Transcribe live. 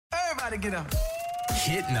gotta get up.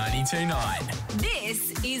 Hit 92.9.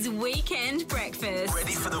 This is Weekend Breakfast.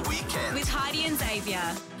 Ready for the weekend. With Heidi and Xavier.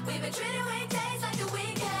 We've been treating weekdays like the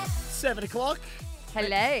weekend. 7 o'clock.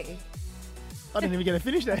 Hello. I didn't even get to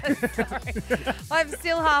finish that. Sorry. I'm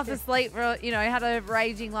still half asleep. Had a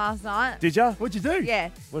raging last night. Did ya? What'd you do? Yeah.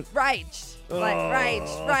 What? Raged.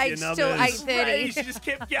 Raged your till numbers. 8:30. She just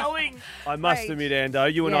kept going. I must Rage. admit,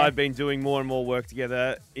 Ando, you and Yeah. I have been doing more and more work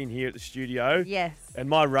together in here at the studio. Yes. And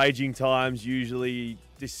my raging times usually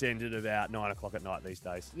descend at about 9 o'clock at night these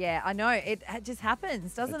days. Yeah, I know. It just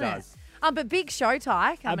happens, doesn't it? does. But big show,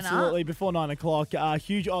 Ty, coming Absolutely. up. Before 9 o'clock,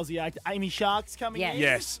 huge Aussie act. Amy Shark's coming Yes. in.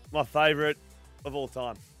 Yes, my favourite of all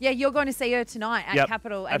time. Yeah, you're going to see her tonight at Yep,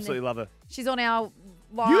 Capital. And absolutely love her. She's on our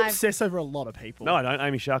live. You obsess over a lot of people. No, I don't.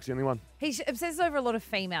 Amy Shark's the only one. He obsesses over a lot of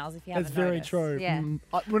females, if you haven't That's very noticed. true. Yeah.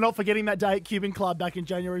 We're not forgetting that day at Cuban Club back in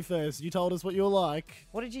January 1st. You told us what you were like.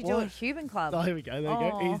 What did you do at Cuban Club? Oh, here we go. There you go.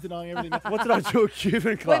 Oh. He's denying everything. What did I do at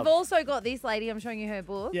Cuban Club? We've also got this lady. I'm showing you her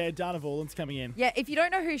book. Yeah, Dana Vulin's coming in. Yeah, if you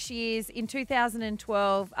don't know who she is, in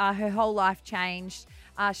 2012, her whole life changed.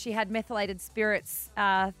 She had methylated spirits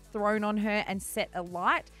thrown on her and set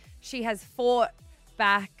alight. She has fought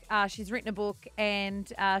back. She's written a book and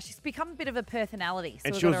she's become a bit of a personality. So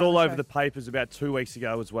And we've she got was her on all over show. the papers about 2 weeks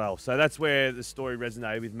ago as well. So that's where the story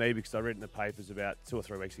resonated with me because I read it in the papers about 2 or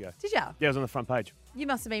 3 weeks ago. Did you? Yeah, it was on the front page. You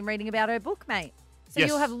must have been reading about her book, mate. So Yes.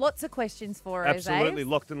 you'll have lots of questions for her, Absolutely, Zave.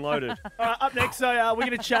 locked and loaded. All right, up next, we're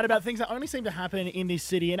going to chat about things that only seem to happen in this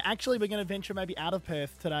city. And actually, we're going to venture maybe out of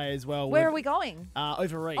Perth today as well. Where are we going?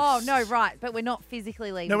 Over East. Oh, no, right. But we're not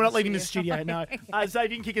physically leaving. No, we're not leaving the studio, no. Zave,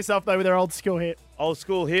 you can kick us off, though, with our old school hit. Old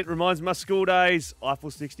school hit reminds me of my school days.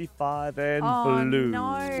 Eiffel 65 and Oh, Blue.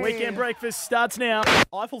 no. Weekend breakfast starts now.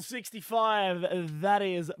 Eiffel 65, that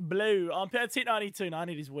is Blue. On Perth's Hit 92.9,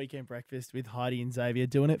 it is Weekend breakfast with Heidi and Xavier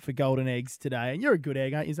doing it for golden eggs today. And you're a good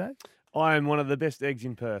egg, aren't you, Zave? I am one of the best eggs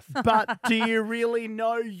in Perth. But do you really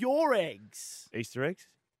know your eggs? Easter eggs?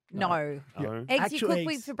 No. Oh. Eggs you Actual cook eggs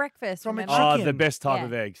with for breakfast. from a remember? Oh, chicken. the best type Yeah.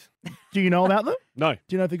 of eggs. Do you know about them? No. Do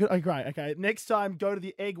you know if they're good? Oh, great. Okay. Next time, go to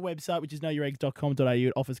the egg website, which is knowyoureggs.com.au.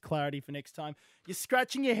 It offers clarity for next time. You're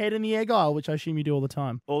scratching your head in the egg aisle, which I assume you do all the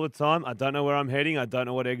time. All the time. I don't know where I'm heading. I don't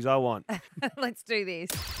know what eggs I want. Let's do this.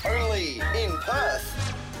 Only in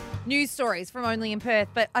Perth. News stories from only in Perth,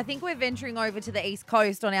 but I think we're venturing over to the East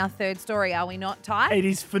Coast on our third story, are we not, Ty? It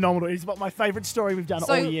is phenomenal. It is my favourite story we've done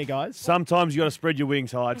So- all year, guys. Sometimes you got to spread your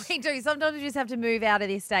wings, Hides. We do. Sometimes you just have to move out of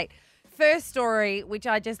this state. First story, which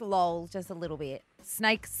I just lol just a little bit.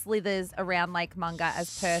 Snake slithers around Lake Munga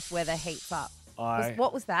as Perth weather heats up.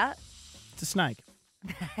 What was that? It's a snake.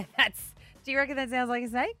 Do you reckon that sounds like a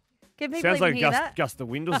snake? Can people Sounds even like hear gust, that? gust the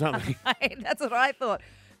wind or something. That's what I thought.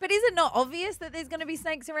 But is it not obvious that there's going to be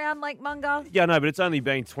snakes around Lake Munga? Yeah, no, but it's only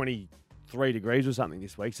been 23 degrees or something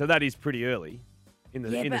this week, so that is pretty early in the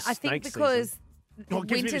Yeah, in but the I think snake because season. Oh, it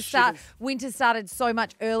gives me the winter started so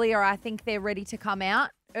much earlier, I think they're ready to come out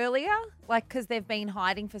earlier, like because they've been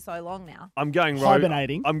hiding for so long now. I'm going rogue.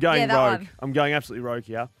 Hibernating. I'm going Yeah, that rogue. one. I'm going absolutely rogue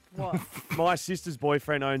here. What? My sister's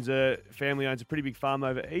boyfriend owns a pretty big farm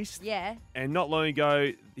over east. Yeah. And not long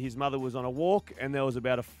ago, his mother was on a walk and there was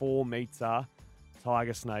about a 4-metre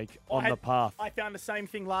tiger snake on the path. I found the same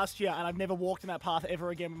thing last year, and I've never walked in that path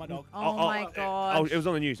ever again with my dog. Oh my God. It was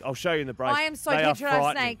on the news. I'll show you in the break. I am so They are petrified of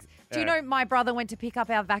frightening. snakes. Do you Yeah. know my brother went to pick up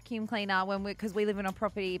our vacuum cleaner because we live in a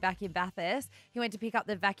property back in Bathurst. He went to pick up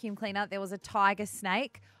the vacuum cleaner. There was a tiger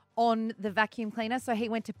snake on the vacuum cleaner, so he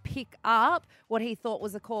went to pick up what he thought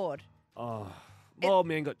was a cord. Oh, my old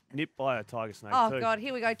man got nipped by a tiger snake Oh too. God,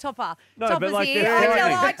 here we go. Topper. No, but Topper's like here. they're I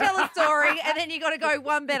frightening. tell a story, and then you got to go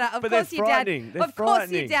one better. Of But they're course, your dad. frightening. They're Of course, your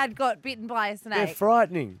frightening. dad got bitten by a snake. They're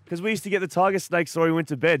frightening because we used to get the tiger snake story. We went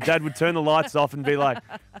to bed. Dad would turn the lights off and be like,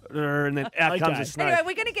 "Rrr," and then out comes Okay. a snake.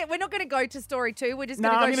 Anyway, we're not going to go to story 2. We're just No,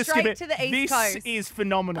 going I'm to go going to skip straight it. to the East This Coast. is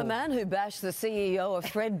phenomenal. A man who bashed the CEO of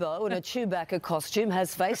Thredbo in a Chewbacca costume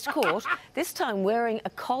has faced court, this time wearing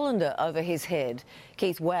a colander over his head.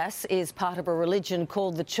 Keith Wass is part of a religion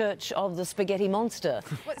called the Church of the Spaghetti Monster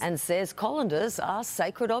and says colanders are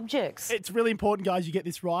sacred objects. It's really important, guys, you get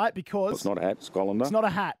this right because It's not a hat, it's colander. it's not a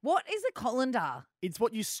hat. What is a colander? It's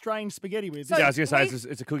what you strain spaghetti with. So- Yeah, I was going to say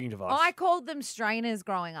we- it's a cooking device. I called them strainers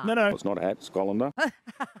growing up. no, It's not a hat, it's colander.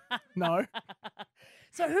 no.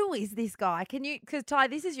 So who is this guy? Can you, because Ty,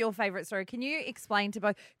 this is your favourite story. Can you explain to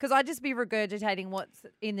both, because I just be regurgitating what's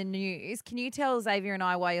in the news. Can you tell Xavier and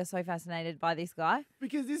I why you're so fascinated by this guy?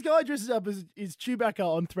 Because this guy dresses up as Chewbacca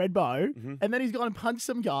on Thredbo, and then he's gone and punched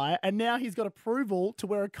some guy, and now he's got approval to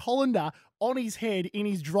wear a colander on his head in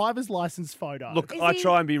his driver's license photo. Look, Is I he-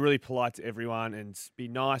 try and be really polite to everyone and be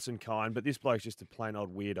nice and kind, but this bloke's just a plain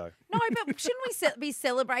old weirdo. No, but shouldn't we be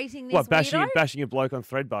celebrating this What, weirdo? bashing a bloke on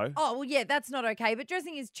Threadbow? Oh, well, yeah, that's not okay. But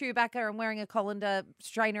dressing his Chewbacca and wearing a colander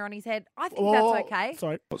strainer on his head, I think Oh, that's okay.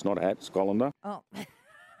 Sorry, It's not a hat, it's colander. Oh,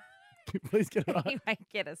 please get it right. anyway,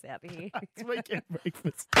 get us out of here. It's weekend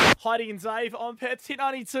breakfast. Heidi and Zave on Perth's Hit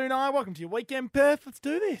 92.9. Welcome to your weekend, Perth. Let's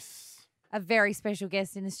do this. A very special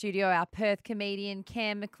guest in the studio, our Perth comedian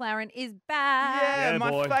Cam McLaren is back. Yeah, my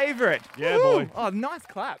boy. favourite. Yeah, Woo. boy. Oh, nice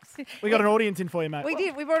claps. We got an audience in for you, mate. We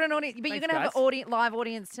did. We brought an audience, but you're Thanks, going to have guys. an live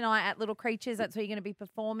audience tonight at Little Creatures. That's where you're going to be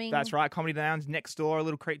performing. That's right. Comedy Lounge next door,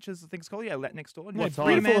 Little Creatures, I think it's called. Yeah, let next door. Yeah, What time?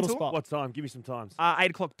 beautiful little Fremantle. spot. What time? Give me some times.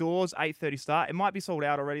 8 o'clock doors, 8:30 start. It might be sold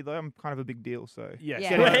out already though. I'm kind of a big deal, so Yes.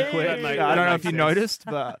 Yeah. get in Hey. quick. That I don't know if makes you sense. noticed,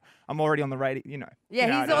 but I'm already on the radio. You know. Yeah,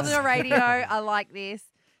 You know he's how it on is. the radio. I like this.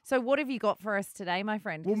 So what have you got for us today, my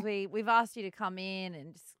friend? Because Well- we've asked you to come in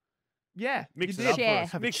and just, Yeah, Mix you it up did. Share. for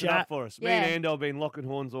us. Have a Mix it chat. up for us. Yeah. Me and Ando have been locking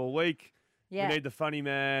horns all week. yeah. We need the funny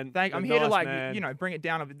man. I'm the here to nice like man. bring it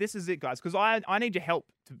down a bit. This is it, guys, because I need your help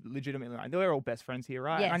to legitimately. Like, we're all best friends here,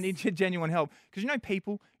 right? Yes. I need your genuine help because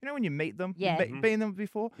people. You know when you meet them, Yeah. you've been them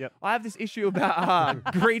before. Yep. I have this issue about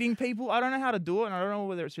greeting people. I don't know how to do it, and I don't know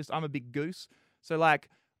whether it's just I'm a big goose. So like.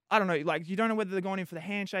 I don't know, like you don't know whether they're going in for the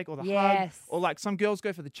handshake or the hug, Yes. or like some girls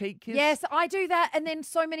go for the cheek kiss. Yes, I do that. And then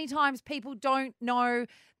so many times people don't know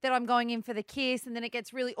that I'm going in for the kiss, and then it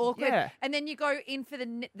gets really awkward. Yeah. And then you go in for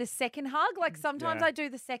the second hug. Like sometimes Yeah. I do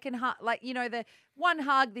the second hug, like, the one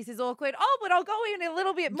hug, this is awkward. Oh, but I'll go in a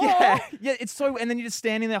little bit more. Yeah, yeah, it's so, and then you're just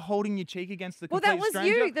standing there holding your cheek against the Well, complete that was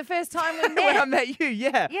stranger. you the first time we when I met. met you,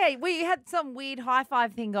 yeah. Yeah, we had some weird high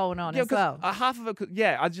five thing going on Yeah, as 'cause, well. half of it,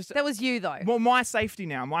 yeah, I just, That was you though. well, my safety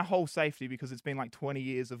now, my whole safety, because it's been like 20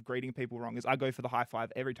 years of greeting people wrong, is I go for the high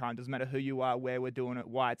five every time. Doesn't matter who you are, where we're doing it,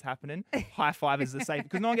 why it's happening. High five is the safe,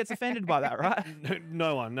 because no one gets offended by that, right?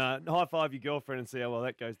 No one. No. High five your girlfriend and see how well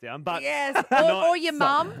that goes down. But Yes, or your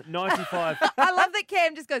mum. 95. I love that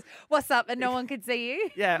Cam just goes, "What's up?" and no one could see you.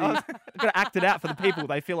 Yeah, I've got to act it out for the people.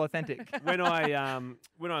 They feel authentic.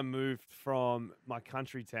 when I moved from my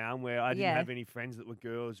country town where I didn't Yeah. have any friends that were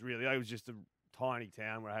girls, really, it was just a tiny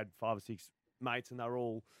town where I had 5 or 6 mates and they were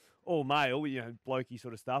all male, blokey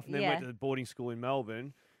sort of stuff. And then went Yeah. to the boarding school in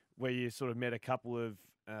Melbourne where you sort of met a couple of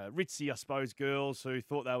ritzy, I suppose, girls who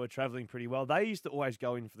thought they were travelling pretty well. They used to always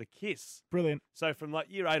go in for the kiss. Brilliant. So from like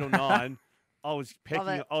year 8 or 9, I was Love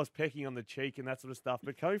it. pecking on the cheek and that sort of stuff.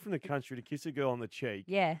 But coming from the country to kiss a girl on the cheek,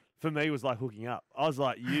 Yeah. for me was like hooking up. I was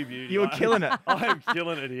like, you beauty. You were killing it. I am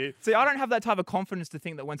killing it here. See, I don't have that type of confidence to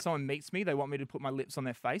think that when someone meets me, they want me to put my lips on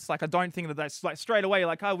their face. Like, I don't think that that's like straight away,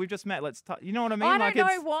 like, oh, we've just met. You know what I mean? I like, don't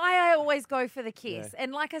know it's, why I always go for the kiss.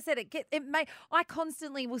 And like I said, I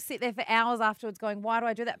constantly will sit there for hours afterwards going, why do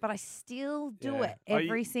I do that? But I still do Yeah. it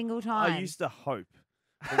every single time. I used to hope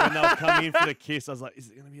that when they were coming in for the kiss, I was like, is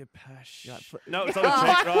it going to be a pash? No, it's on the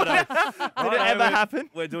cheek, right? Did it ever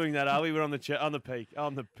happen? We're doing that, are we? We're on the peak. On the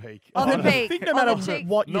peak. On the I peak. think no on matter the cheek.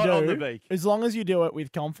 what you Not do, on the beak. as long as you do it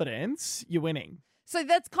with confidence, you're winning. So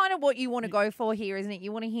that's kind of what you want to go for here, isn't it?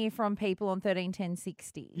 You want to hear from people on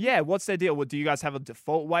 131060. yeah, what's their deal? What, do you guys have a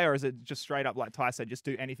default way, or is it just straight up, like Ty said, just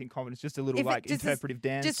do anything confident? Just a little, If it- like, just as- interpretive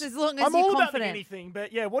dance? Just as long as I'm you're all about confident. anything,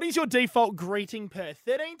 but yeah, what is your default greeting, Perth?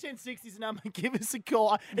 131060 is the number. Give us a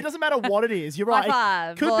call. It doesn't matter what it is. You're right.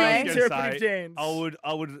 High It five, could boy. be I an was gonna interpretive say, dance.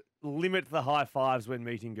 I would limit the high fives when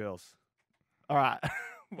meeting girls. All right.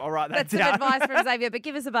 I'll write that That's some down. advice from Xavier, but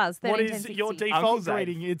give us a buzz. What is 131060. your Uncle default Zave.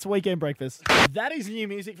 greeting? It's Weekend Breakfast. That is new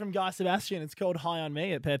music from Guy Sebastian. It's called High on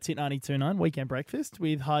Me at Perth's Hit 92.9 Weekend Breakfast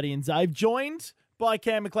with Heidi and Zave, joined by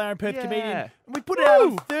Cam McLaren, Perth Yeah. comedian. And we put it out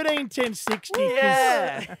of 131060 because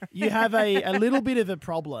Yeah. you have a little bit of a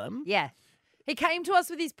problem. Yeah. He came to us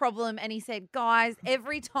with his problem and he said, guys,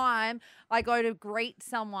 every time I go to greet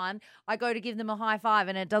someone, I go to give them a high five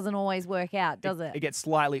and it doesn't always work out, does it? It gets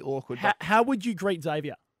slightly awkward. How would you greet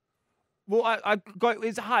Xavier? Well,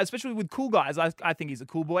 it's hard, especially with cool guys. I think he's a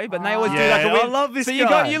cool boy, but they always do Yeah, like a I weird. love this so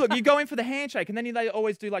guy. you go in for the handshake, and then they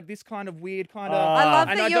always do like this kind of weird kind of. I love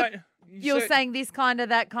and that I you're, don't- you're so- saying this kind of,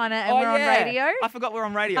 that kind of, and Oh, we're yeah. on radio. I forgot we're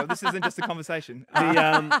on radio. This isn't just a conversation.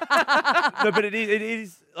 No, but it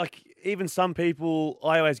is like even some people.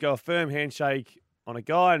 I always go a firm handshake on a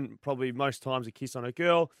guy, and probably most times a kiss on a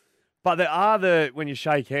girl. But there are when you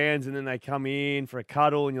shake hands and then they come in for a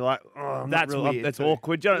cuddle, and you're like, oh, I'm not That's real- weird That's too.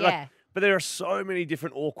 awkward. Do you know, like, Yeah. but there are so many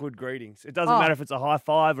different awkward greetings. It doesn't Oh. matter if it's a high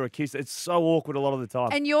five or a kiss. It's so awkward a lot of the time.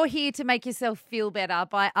 And you're here to make yourself feel better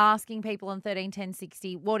by asking people on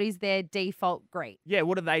 131060 what is their default greet. Yeah,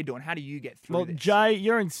 what are they doing? How do you get through Well, this? Jay,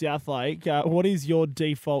 you're in South Lake. What is your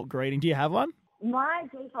default greeting? Do you have one? My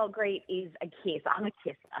default greet is a kiss. I'm a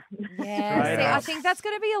kisser. Yeah, Straight see, I up. think that's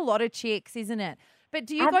going to be a lot of chicks, isn't it? But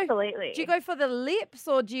do you Absolutely. go for the lips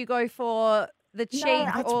or do you go for the cheek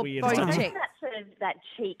That's or weird, both isn't it? cheeks? That sort of that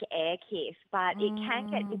cheek air kiss, but it can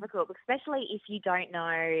get difficult, especially if you don't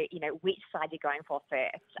know, which side you're going for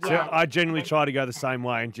first. So I generally try to go the same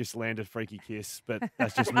way and just land a freaky kiss, but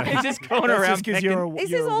that's just me. He's just going That's around just 'cause you're a This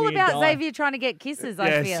you're is a all weird about guy. Xavier trying to get kisses, I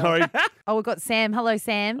Yeah, feel. sorry. Oh, we've got Sam. Hello,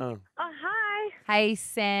 Sam. Oh. Oh, hi. Hey,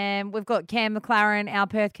 Sam. We've got Cam McLaren, our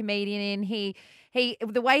Perth comedian, in. He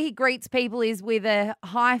the way he greets people is with a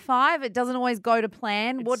high five. It doesn't always go to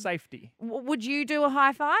plan. It's safety. Would you do a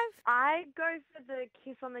high five? I go for the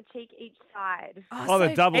kiss on the cheek each side. Oh, the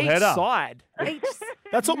double Each header. side.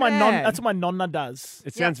 That's what Yeah. my nonna does.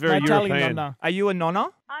 It sounds very My Italian European. nonna. Are you a nonna?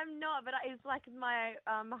 I'm not, but it's like my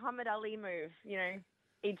Muhammad Ali move,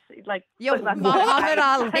 Each, like, Yo, put my- Muhammad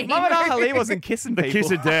Ali. Muhammad Ali wasn't kissing The people.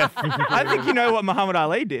 kiss of death. I think you know what Muhammad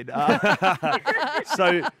Ali did.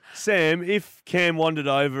 So, Sam, if Cam wandered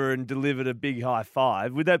over and delivered a big high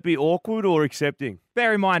five, would that be awkward or accepting?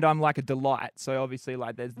 Bear in mind, I'm like a delight, so obviously,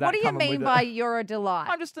 like, there's that. What do you coming mean with by it. you're a delight?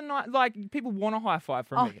 I'm just like people want a high five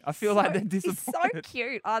from me. I feel so- like they're He's disappointed. so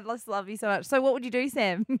cute. I just love you so much. So what would you do,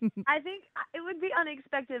 Sam? I think it would be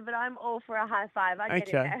unexpected, but I'm all for a high five. I get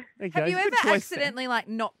it there. Okay. Have you Good ever choice, Sam. accidentally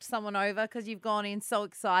knocked someone over because you've gone in so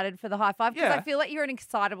excited for the high five? Because Yeah. I feel like you're an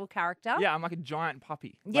excitable character. Yeah, I'm like a giant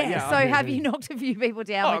puppy. Yeah. Like, So have you knocked a few people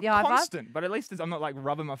down with your high five? constant, but at least I'm not like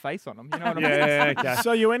rubbing my face on them. You know what I mean? Yeah, okay.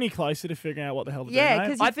 So you any closer to figuring out what the hell to Yeah, do, mate?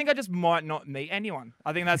 'cause I think I just might not meet anyone.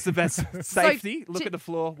 I think that's the best safety. Look at the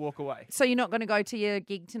floor, walk away. So you're not going to go to your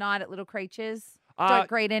gig tonight at Little Creatures? Uh, Don't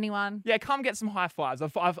greet anyone? Yeah, come get some high fives. I'll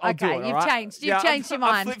do it. Okay, all you've right? changed. You've Yeah, changed your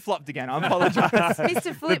mind. I flip flopped again. I apologise.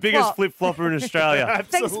 Mr. Flip The biggest flip flopper in Australia.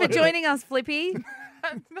 Thanks for joining us, Flippy.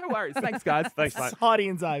 No worries. Thanks, guys. Thanks, mate. Heidi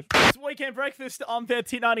and Xavier. It's Weekend Breakfast on Perth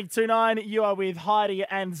Hit 92.9. You are with Heidi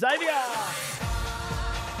and Xavier.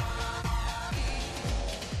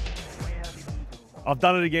 I've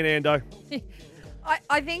done it again, Ando.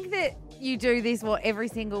 I think that you do this every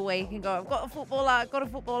single week and go, I've got a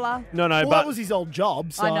footballer. No, Well, but, that was his old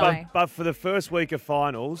job. So. I know. but for the first week of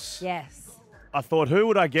finals, Yes. I thought, who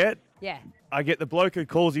would I get? Yeah. I get the bloke who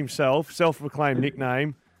calls himself, self-proclaimed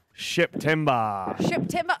nickname, September.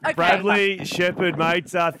 September. Okay. Bradley Shepherd, mate.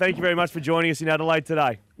 Thank you very much for joining us in Adelaide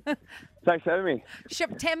today. Thanks for having me.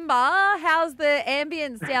 September. How's the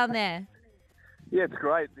ambience down there? Yeah, it's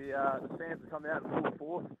great. The fans have come out in full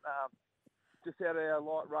force. Just had a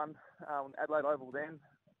light run on Adelaide Oval then.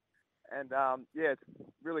 And, it's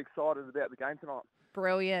really excited about the game tonight.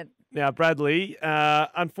 Brilliant. Now, Bradley,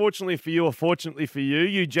 unfortunately for you or fortunately for you,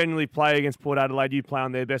 you generally play against Port Adelaide. You play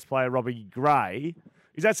on their best player, Robbie Gray.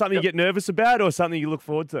 Is that something you get nervous about or something you look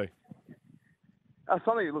forward to?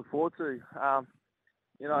 Something you look forward to.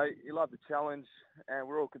 You love the challenge, and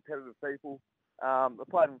we're all competitive people. I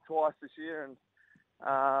played him twice this year, and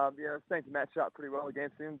it seemed to match up pretty well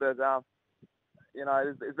against him. But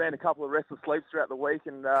there's been a couple of restless sleeps throughout the week,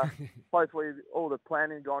 and hopefully all the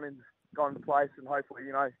planning gone into place, and hopefully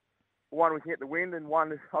one we can get the win, and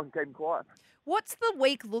one I can keep him quiet. What's the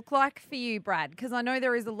week look like for you, Brad? Because I know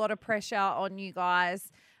there is a lot of pressure on you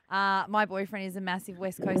guys. My boyfriend is a massive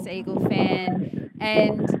West Coast Eagle fan,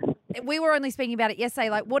 and we were only speaking about it yesterday.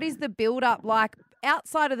 Like, what is the build-up like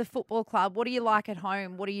outside of the football club? What do you like at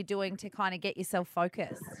home? What are you doing to kind of get yourself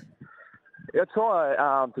focused? Yeah, I try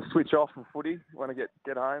to switch off from footy when I get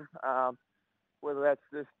home. Whether that's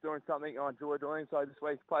just doing something I enjoy doing. So this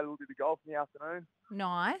week played a little bit of golf in the afternoon.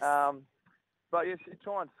 Nice. But yes, you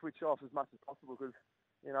try and switch off as much as possible because,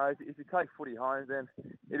 if you take footy home, then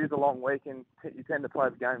it is a long week and you tend to play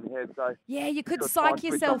the game in your head. So yeah, you could just try and psych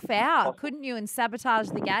switch yourself off. out, couldn't you, and sabotage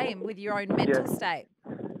the game with your own mental state.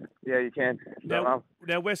 Yeah, you can. Now,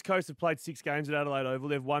 West Coast have played 6 games at Adelaide Oval.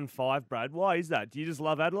 They've won 5, Brad. Why is that? Do you just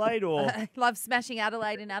love Adelaide or? Love smashing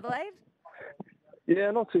Adelaide in Adelaide?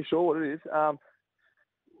 Yeah, not too sure what it is.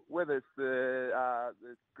 Whether it's the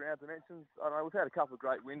ground dimensions, I don't know. We've had a couple of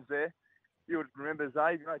great wins there. You would remember,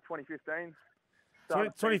 Zabe, 2015.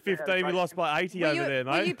 2015, we lost by 80 over there,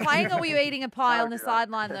 mate. Were you playing or were you eating a pie on the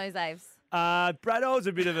sideline, those Aves? Brad, I was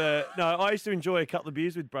a bit of I used to enjoy a couple of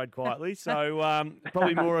beers with Brad quietly, so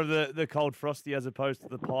probably more of the cold frosty as opposed to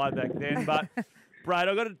the pie back then. But, Brad,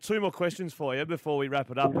 I've got 2 more questions for you before we wrap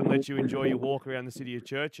it up and let you enjoy your walk around the city of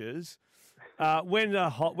churches.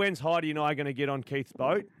 When's Heidi and I going to get on Keith's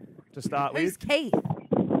boat to start Who's with? Keith?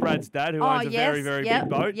 Brad's dad, who owns a very, very big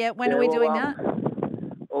boat. Yeah, when are we doing that?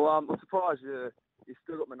 Well, I'm surprised you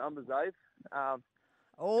still got my numbers, Abe.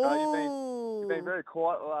 You've been very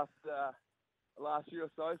quiet the last year or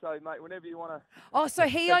so. So, mate, whenever you want to. Oh, so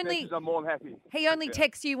he only I'm more than happy. he only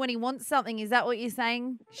texts you when he wants something. Is that what you're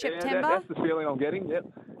saying, September? Yeah, that's the feeling I'm getting. Yep.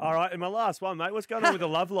 All right, and my last one, mate. What's going on with the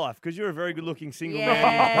love life? Because you're a very good-looking single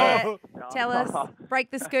man. Yeah. Tell us. Break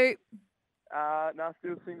the scoop. No,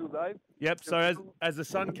 still single, Dave. Yep. So as the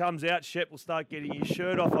sun comes out, Shep will start getting his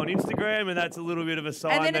shirt off on Instagram, and that's a little bit of a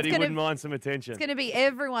sign that he wouldn't mind some attention. It's going to be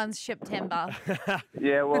everyone's September.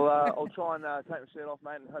 Yeah, well, I'll try and take my shirt off,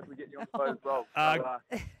 mate, and hopefully get you on the phone as well.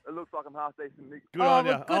 So, it looks like I'm half decent, Nick. Good on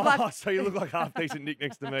you. Well, good luck. So you look like half decent Nick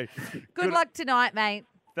next to me. Good luck tonight, mate.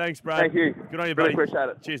 Thanks, Brad. Thank you. Good on you, Really buddy. appreciate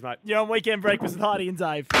it. Cheers, mate. You're on Weekend Breakfast with Heidi and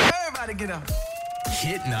Dave. Everybody get up.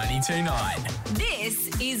 Hit 92.9. This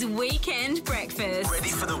is Weekend Breakfast Ready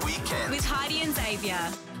for the weekend. with Heidi and Xavier.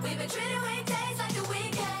 We've been treating weekdays like the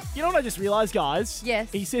weekend. You know what I just realised, guys? Yes.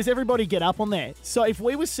 He says everybody get up on there. So if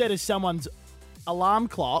we were set as someone's alarm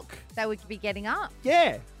clock, They would be getting up.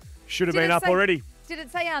 yeah, Should have Did been it up say- already. Did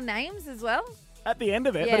it say our names as well? at the end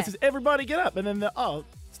of it, Yeah. but it says everybody get up. And then,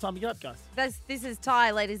 it's time to get up, guys. This is Ty,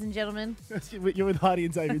 ladies and gentlemen. You're with Heidi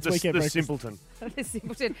and Xavier. It's Weekend The Breakfast. simpleton. The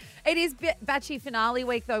simpleton. It is Batchy finale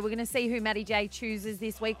week, though. We're going to see who Maddie J chooses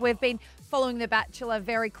this week. We've been following The Bachelor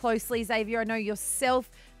very closely. Xavier, I know yourself,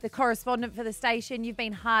 the correspondent for the station. You've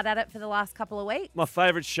been hard at it for the last couple of weeks. My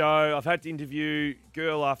favourite show. I've had to interview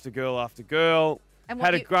girl after girl after girl. And what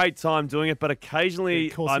Had a you- great time doing it, but occasionally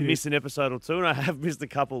Of course I you miss did. an episode or two, and I have missed a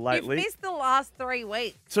couple lately. You've missed the last 3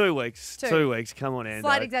 weeks. 2 weeks. Two. 2 weeks. Come on, Ando.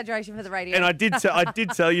 Slight exaggeration for the radio. And I did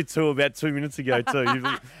tell you two about 2 minutes ago too.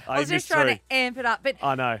 I was just trying to amp it up. But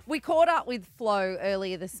I know. we caught up with Flo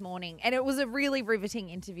earlier this morning, and it was a really riveting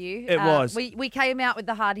interview. It was. We came out with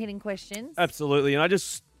the hard-hitting questions. Absolutely, and I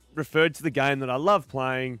just referred to the game that I love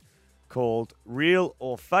playing called Real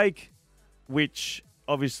or Fake, which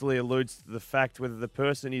obviously alludes to the fact whether the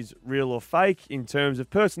person is real or fake in terms of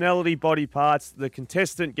personality, body parts. The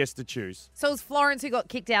contestant gets to choose. So it was Florence who got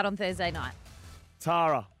kicked out on Thursday night.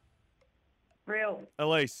 Tara, Real,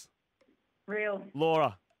 Elise, real,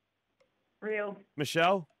 Laura, real.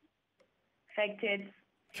 Michelle, Fake tits,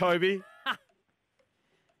 Kobe,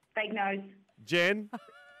 fake nose, Jen,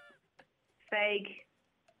 fake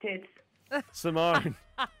tits. Simone,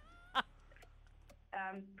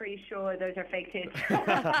 I'm pretty sure those are fake tits.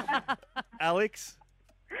 Alex,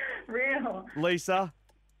 Real, Lisa,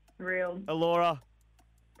 real, Alora,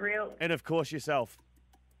 real. and of course yourself.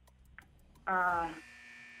 Oh,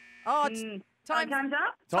 Time's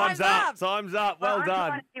up. Time's up. Time's up. Well I'm done.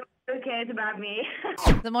 trying to see who cares about me.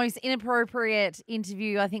 the most inappropriate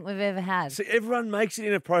interview I think we've ever had. See, everyone makes it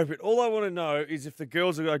inappropriate. All I want to know is if the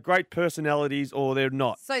girls have got great personalities or they're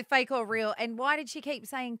not. So fake or real? And why did she keep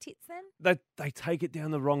saying tits then? They take it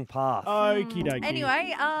down the wrong path. Okie dokie.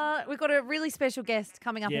 Anyway, we've got a really special guest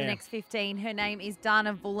coming up in the Yeah. next 15. Her name is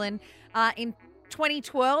Dana Vulin. In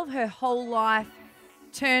 2012, her whole life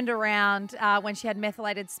turned around when she had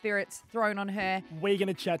methylated spirits thrown on her. We're going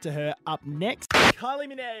to chat to her up next.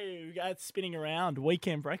 Kylie Minogue at Spinning Around.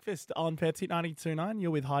 Weekend Breakfast on Perth Hit 92.9.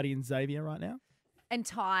 You're with Heidi and Xavier right now. And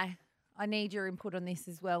Ty, I need your input on this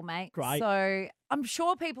as well, mate. Great. So I'm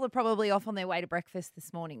sure people are probably off on their way to breakfast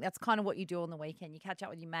this morning. That's kind of what you do on the weekend. You catch up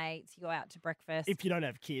with your mates, you go out to breakfast. If you don't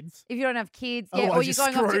have kids. If you don't have kids, yeah, Otherwise or you're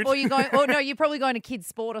you're going off to, screwed. or you're going, or no, you're probably going to kids'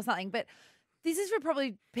 sport or something. But this is for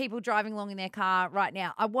probably people driving along in their car right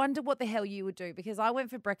now. I wonder what the hell you would do, because I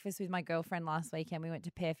went for breakfast with my girlfriend last weekend. We went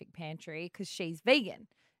to Perfect Pantry because she's vegan,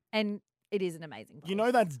 and it is an amazing place. You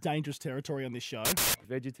know that's dangerous territory on this show.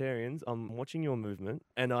 Vegetarians, I'm watching your movement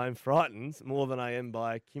and I'm frightened more than I am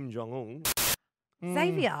by Kim Jong-un.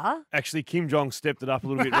 Xavier. Actually, Kim Jong stepped it up a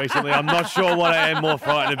little bit recently. I'm not sure what I am more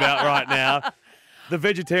frightened about right now. The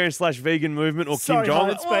vegetarian/vegan movement or Sorry, Kim Jong?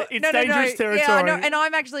 Heidi, but it's dangerous territory. Yeah, I know, and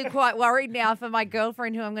I'm actually quite worried now for my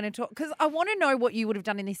girlfriend who I'm going to talk, because I want to know what you would have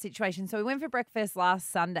done in this situation. So we went for breakfast last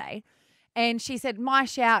Sunday, and she said, my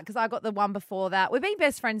shout, because I got the one before that. We've been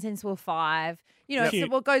best friends since we were 5. You know, Cute. so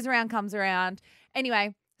what goes around comes around.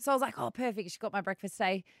 Anyway, so I was like, oh, perfect. She got my breakfast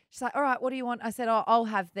today. She's like, all right, what do you want? I said, oh, I'll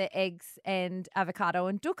have the eggs and avocado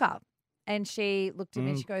and dukkha. And she looked at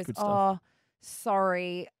me and she goes, good stuff. oh,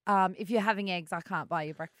 sorry. If you're having eggs, I can't buy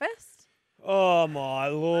you breakfast. Oh, my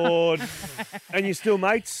Lord. And you're still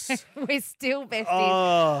mates? We're still besties.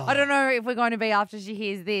 Oh. I don't know if we're going to be after she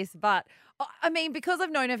hears this, but I mean, because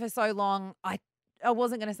I've known her for so long, I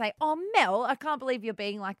wasn't going to say, oh, Mel, I can't believe you're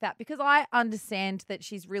being like that, because I understand that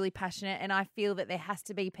she's really passionate, and I feel that there has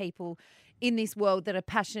to be people in this world that are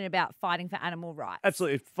passionate about fighting for animal rights.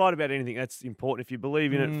 Absolutely. Fight about anything. That's important. If you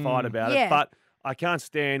believe in it, fight about Yeah. it. But I can't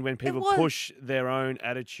stand when people was- push their own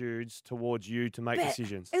attitudes towards you to make But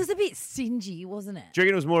decisions. It was a bit stingy, wasn't it? Do you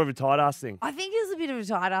reckon it was more of a tight ass thing? I think it was a bit of a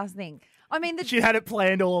tight ass thing. I mean, She had it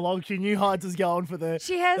planned all along. She knew Hides was going for the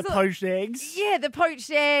poached eggs. Yeah, the poached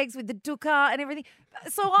eggs with the dukkha and everything.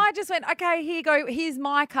 So I just went, okay, here you go. Here's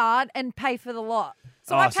my card and pay for the lot.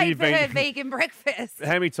 So I so paid you've for her been- vegan breakfast.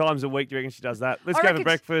 How many times a week do you reckon she does that? Let's I go for reckon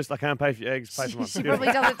breakfast. I can't pay for your eggs. Pay for my She probably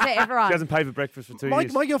does it to everyone. She hasn't paid for breakfast for 2 My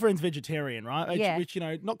years. girlfriend's vegetarian, right? Yeah. Which,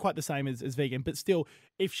 not quite the same as vegan, but still,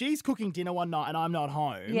 if she's cooking dinner one night and I'm not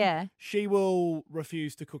home, Yeah. she will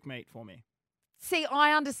refuse to cook meat for me. See,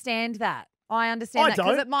 I understand that. I understand I that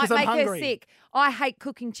because don't, it might 'cause I'm make her hungry. sick. I hate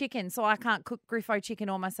cooking chicken, so I can't cook Griffo chicken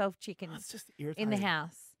or myself chicken It's just in irritating. the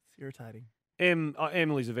house. It's irritating.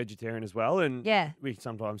 Emily's a vegetarian as well, and Yeah. we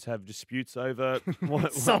sometimes have disputes over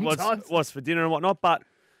Sometimes. what's for dinner and whatnot. But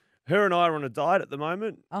her and I are on a diet at the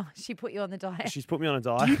moment. Oh, she put you on the diet. She's put me on a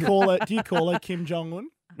Do diet. you call her Kim Jong Un?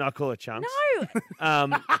 No, I call her Chunks. No.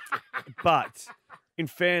 But in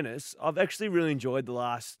fairness, I've actually really enjoyed the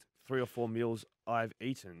last 3 or 4 meals I've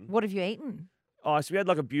eaten. What have you eaten? Oh, so we had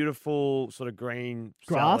like a beautiful sort of green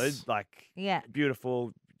Grass? salad, like Yeah.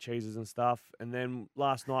 beautiful cheeses and stuff. And then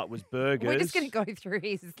last night was burgers. We're just going to go through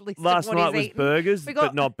his list Last of what night he's was eaten. burgers, We got-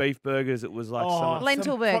 but not beef burgers. It was like some.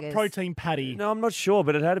 Lentil burgers. Protein patty. No, I'm not sure,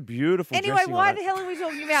 but it had a beautiful. Anyway, dressing why on the it. hell are we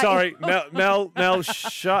talking about? Sorry, Mel,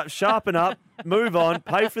 sharpen up, move on,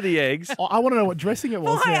 pay for the eggs. I want to know what dressing it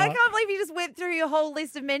was. Why? I now. can't believe you just went through your whole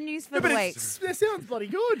list of menus for No, the but week. that sounds bloody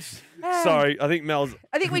good. Sorry, I think Mel's.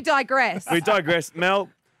 I think we digress. We digress. Mel,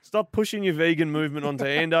 stop pushing your vegan movement onto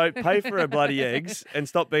Ando. Pay for her bloody eggs and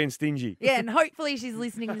stop being stingy. Yeah, and hopefully she's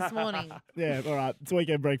listening this morning. Yeah, all right. It's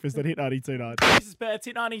Weekend Breakfast at Hit 92.9. This is Perth,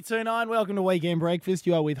 Hit 92.9. Welcome to Weekend Breakfast.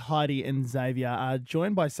 You are with Heidi and Xavier,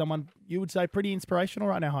 joined by someone you would say pretty inspirational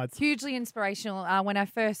right now, Heidi. Hugely inspirational. When I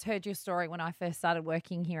first heard your story, when I first started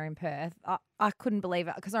working here in Perth, I couldn't believe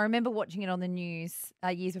it because I remember watching it on the news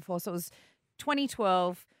years before. So it was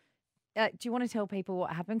 2012. Do you want to tell people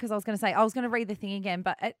what happened? Because I was going to say, I was going to read the thing again,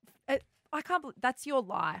 but I can't believe that's your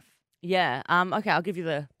life. Yeah. Okay, I'll give you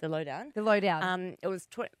the lowdown. The lowdown. It was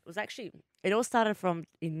actually, it all started from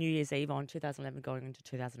in New Year's Eve on 2011 going into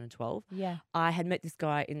 2012. Yeah. I had met this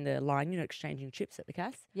guy in the line, exchanging chips at the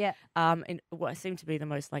Cas. Yeah. In what seemed to be the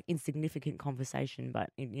most insignificant conversation, but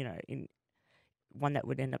in one that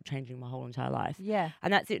would end up changing my whole entire life. Yeah.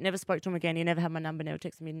 And that's it. Never spoke to him again. He never had my number, never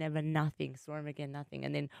texted me, never nothing. Saw him again, nothing.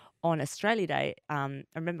 And then on Australia Day, I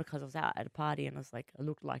remember because I was out at a party and I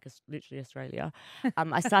looked like literally Australia.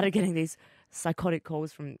 I started getting these psychotic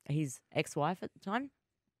calls from his ex-wife at the time.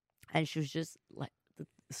 And she was just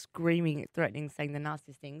screaming, threatening, saying the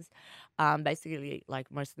nastiest things. Basically,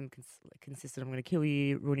 most of them consisted, I'm going to kill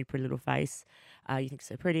you, ruin your pretty little face. You think you're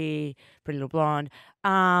so pretty little blonde.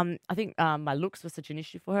 I think my looks were such an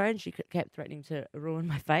issue for her and she kept threatening to ruin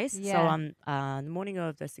my face. Yeah. So the morning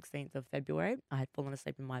of the 16th of February, I had fallen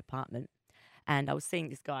asleep in my apartment and I was seeing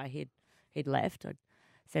this guy. He'd left. I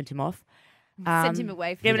sent him off. Sent him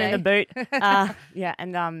away for Given the him day. the boot. Yeah,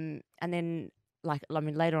 and then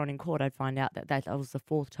later on in court, I'd find out that was the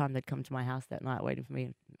 4th time they'd come to my house that night waiting for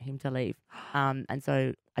him to leave. And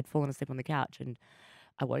so I'd fallen asleep on the couch and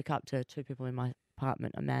I woke up to 2 people in my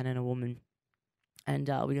apartment, a man and a woman. And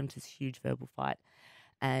we got into this huge verbal fight.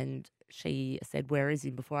 And she said, "Where is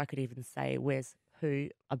he?" Before I could even say, "Where's who?"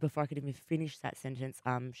 Before I could even finish that sentence,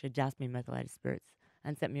 she doused me in methylated spirits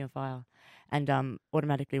and set me on fire. And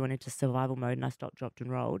automatically went into survival mode and I stopped, dropped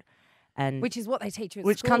and rolled. And Which is what they teach you at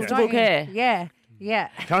which school, constable don't you? care. Yeah, yeah.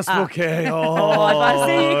 Constable care. Oh, if I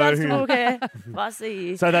see you, constable care. If I see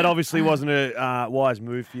you. So that obviously wasn't a wise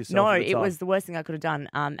move for yourself. No, at the it time. was the worst thing I could have done.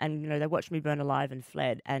 And they watched me burn alive and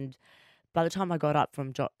fled. And by the time I got up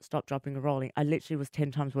from Stop, Dropping and Rolling, I literally was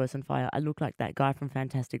 10 times worse on fire. I looked like that guy from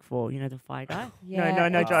Fantastic Four, the fire guy. Yeah.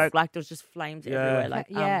 No joke. There was just flames everywhere.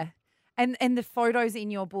 Yeah. And the photos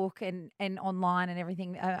in your book and online and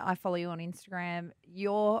everything, I follow you on Instagram.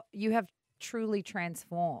 You have truly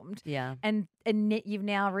transformed. Yeah. And you've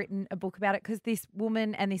now written a book about it because this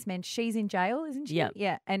woman and this man, she's in jail, isn't she? Yeah.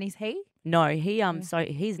 Yeah. And is he? No, so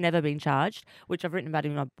he's never been charged, which I've written about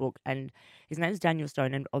in my book, and his name's Daniel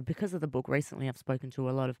Stone. And because of the book, recently I've spoken to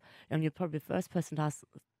a lot of, and you're probably the first person to ask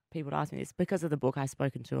people to ask me this. Because of the book, I've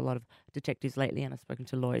spoken to a lot of detectives lately, and I've spoken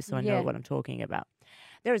to lawyers, so I know what I'm talking about.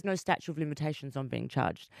 There is no statute of limitations on being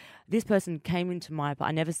charged. This person came into my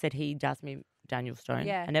apartment. I never said he doused me, Daniel Stone.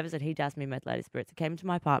 Yeah. I never said he doused me methylated spirits. He came into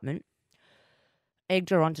my apartment, egged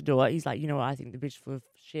her on to do it. He's like, what? I think the bitch full of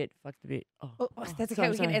shit. Fuck the bitch. Oh, that's sorry,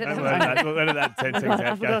 okay. We can edit We'll that. edit that 10 seconds I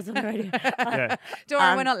out. forgot I was on the radio. Yeah. Don't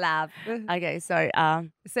worry, we're not loud. Okay, so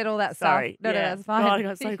Said all that sorry. stuff. No, yeah. that's fine. God, I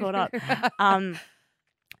got so caught up.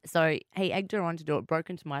 So he egged her on to do it, broke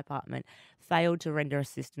into my apartment, failed to render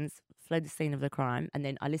assistance, fled the scene of the crime, and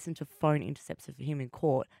then I listened to phone intercepts of him in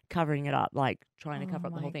court covering it up, like trying to cover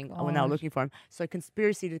up the whole thing when they were looking for him. So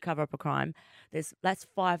conspiracy to cover up a crime. That's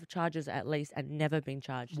 5 charges at least, and never been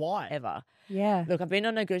charged. Why? Ever. Yeah. Look, I've been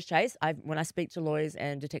on a goose chase. When I speak to lawyers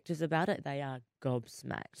and detectives about it, they are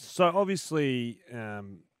gobsmacked. So obviously,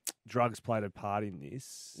 drugs played a part in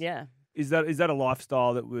this. Yeah. Is that a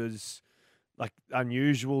lifestyle that was like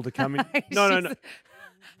unusual to come in? No.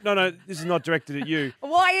 This is not directed at you.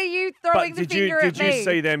 Why are you throwing the finger at me? Did you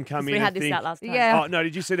see them come in? We and had this think, out last time. Yeah. Oh no!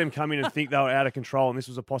 Did you see them come in and think they were out of control and this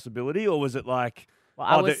was a possibility, or was it like? Well,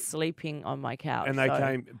 I was sleeping on my couch. And they so,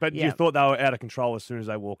 came, but yeah. you thought they were out of control as soon as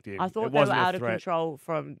they walked in. I thought it they were wasn't a out of threat. control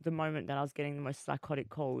from the moment that I was getting the most psychotic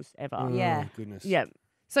calls ever. Oh, Yeah. goodness. Yeah.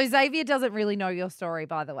 So Xavier doesn't really know your story,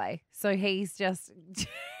 by the way. So he's just...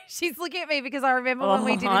 She's looking at me because I remember when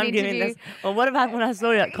we did an interview. Well, what about when I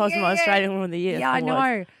saw you at Cosmo Australian Woman of the Year? Yeah, I Awards?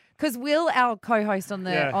 know. Because Will, our co-host on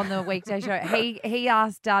the weekday show, he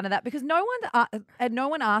asked Dana that because no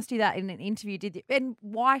one asked you that in an interview, did you? And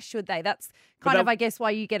why should they? That's kind of, I guess,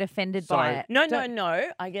 why you get offended by it. No.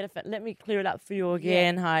 I get offended. Let me clear it up for you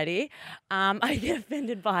again, Heidi. I get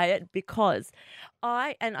offended by it because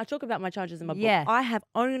I talk about my charges in my book. Yeah. I have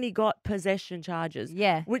only got possession charges.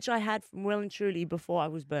 Yeah. Which I had from well and truly before I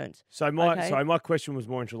was burnt. So my question was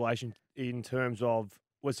more in terms of,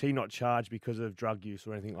 was he not charged because of drug use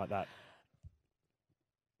or anything like that?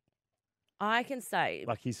 I can say,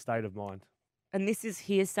 Like his state of mind. and this is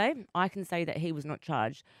hearsay, I can say that he was not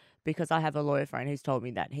charged because I have a lawyer friend who's told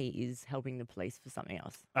me that he is helping the police for something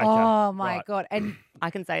else. Okay, Oh my right. God! And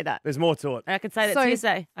I can say that. There's more to it. And I can say that So-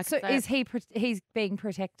 hearsay. so is he's being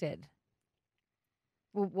protected?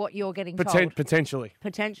 Well, what you're getting told? Potentially.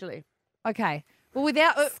 Potentially. Okay. Well,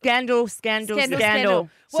 without Scandal. Well,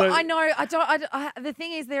 So- I know. The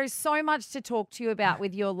thing is, there is so much to talk to you about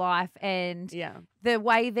with your life and Yeah. the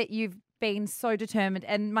way that you've been so determined.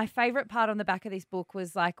 And my favorite part on the back of this book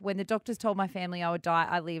was like when the doctors told my family I would die,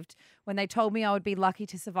 I lived. When they told me I would be lucky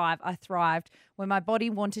to survive, I thrived. When my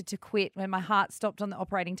body wanted to quit, when my heart stopped on the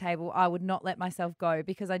operating table, I would not let myself go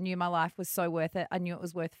because I knew my life was so worth it. I knew it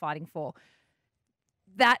was worth fighting for.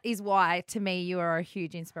 That is why, to me, you are a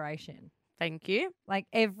huge inspiration. Thank you. Like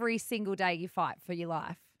every single day you fight for your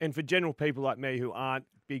life. And for general people like me who aren't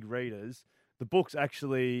big readers, the book's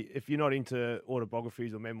actually, if you're not into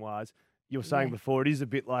autobiographies or memoirs, you were saying before, it is a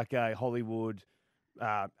bit like a Hollywood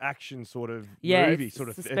action sort of movie. It's Sort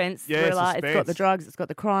of suspense, yeah, thriller. suspense. It's got the drugs, it's got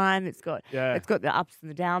the crime, it's got Yeah. it's got the ups and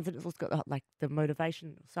the downs, and it's also got the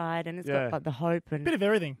motivation side, and it's Yeah. got like the hope and Bit of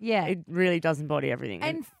everything. Yeah. it really does embody everything.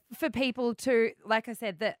 And for people to, like I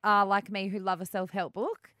said, that are like me who love a self-help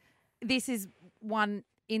book, this is one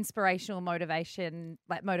inspirational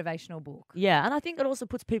motivational book. yeah, and I think it also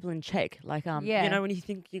puts people in check. Like Yeah. you know, when you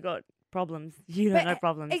think you got problems, you don't know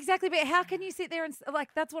problems. Exactly. But how can you sit there and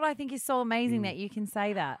like, that's what I think is so amazing that you can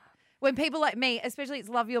say that. When people like me, especially it's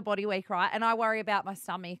Love Your Body Week, right? And I worry about my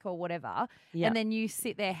stomach or whatever. Yeah. And then you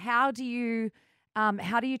sit there, how do you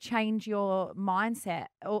change your mindset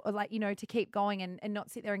or like, to keep going and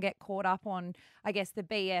not sit there and get caught up on, I guess, the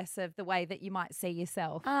BS of the way that you might see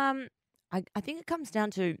yourself? I think it comes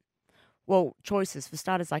down to, well, choices. For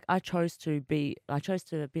starters, like I chose to be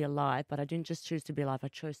alive, but I didn't just choose to be alive. I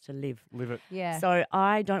chose to live. Live it. Yeah. So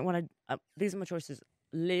I don't want to. These are my choices: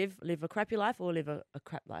 live a crappy life or live a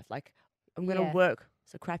crap life. Like I'm going to work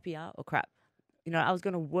so crappier or crap. I was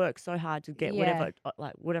going to work so hard to get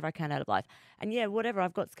whatever I can out of life. And whatever,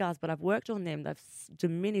 I've got scars, but I've worked on them. They've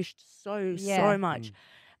diminished so much.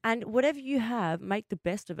 And whatever you have, make the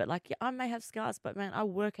best of it. Like, I may have scars, but man, I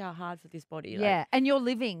work out hard for this body. Yeah, and you're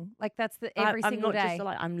living. Like, that's every single I'm not day.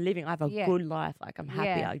 just I'm living. I have a good life. Like, I'm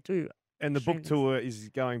happy. I do. And the book tour is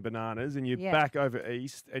going bananas, and you're back over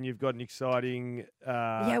east, and you've got an exciting we're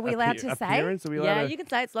allowed to say? appearance. Are we allowed You can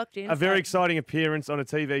say it's locked in. a very exciting appearance on a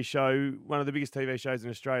TV show, one of the biggest TV shows in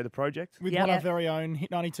Australia, The Project. With one of our very own Hit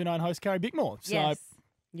 92.9 host, Carrie Bickmore. So Yes.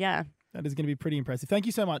 Yeah. that is going to be pretty impressive. Thank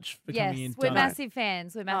you so much for Yes, coming in. we're Dana. massive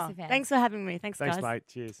fans. We're massive fans. Thanks for having me. Thanks Thanks, guys. mate.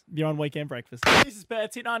 Cheers. You're on Weekend Breakfast. This is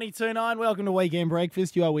Perth Hit 92.9. Welcome to Weekend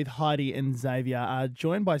Breakfast. You are with Heidi and Xavier,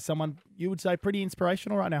 joined by someone you would say pretty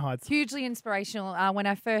inspirational right now, Heidi. Hugely inspirational. When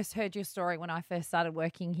I first heard your story, when I first started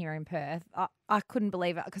working here in Perth, I couldn't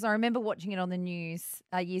believe it because I remember watching it on the news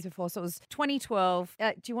years before. So it was 2012.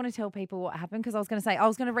 Do you want to tell people what happened? Because I was going to say, I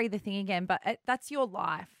was going to read the thing again, but that's your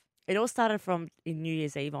life. It all started from in New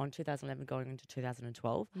Year's Eve on 2011 going into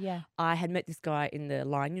 2012. Yeah. I had met this guy in the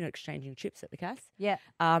line, exchanging chips at the Cas. Yeah.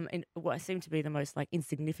 In what seemed to be the most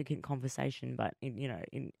insignificant conversation, but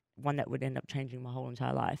in one that would end up changing my whole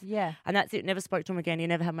entire life. Yeah. And that's it. Never spoke to him again. He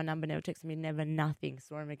never had my number, never texted me, never nothing.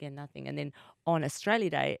 Saw him again, nothing. And then on Australia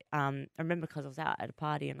Day, I remember because I was out at a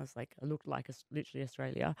party and I looked like literally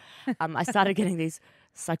Australia. I started getting these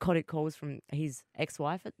psychotic calls from his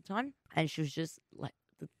ex-wife at the time, and she was just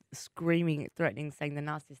screaming, threatening, saying the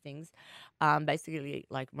nastiest things. Basically,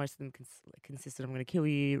 most of them consisted, I'm going to kill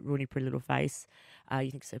you, ruin your pretty little face.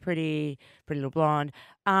 You think you're so pretty little blonde.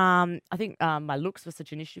 I think my looks were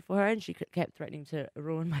such an issue for her, and she kept threatening to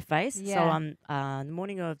ruin my face. Yeah. So the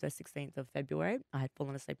morning of the 16th of February, I had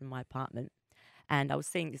fallen asleep in my apartment, and I was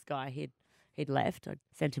seeing this guy. He'd left. I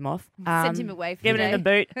sent him off. Sent him away for given the him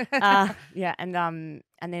day. the boot. Yeah, and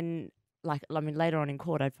then later on in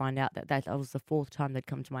court, I'd find out that was the fourth time they'd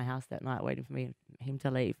come to my house that night waiting for him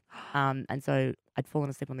to leave. And so I'd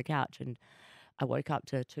fallen asleep on the couch, and I woke up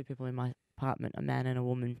to two people in my apartment, a man and a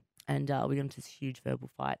woman, and we got into this huge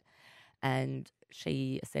verbal fight. And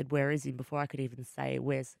she said, "Where is he?" Before I could even say,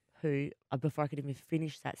 "Where's who?" Before I could even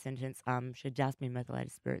finish that sentence, she doused me in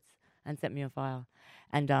methylated spirits and set me on fire,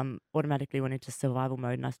 and automatically went into survival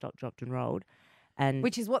mode, and I stopped, dropped, and rolled. And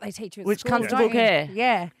Which is what they teach you at which school, constable don't you? care.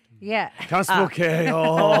 Yeah. Yeah. Constable care.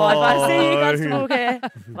 Oh, if I see you, constable care.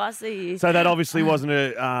 If I see you. So that obviously wasn't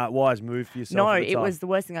a wise move for yourself. No, at the it time. was the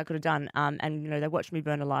worst thing I could have done. And they watched me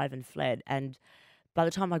burn alive and fled. And by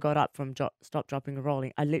the time I got up from stop, dropping, and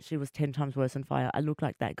rolling, I literally was 10 times worse on fire. I looked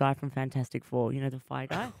like that guy from Fantastic Four, the fire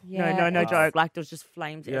guy. Yeah. No joke. There was just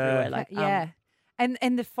flames everywhere. Yeah.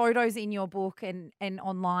 And the photos in your book and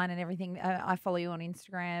online and everything, I follow you on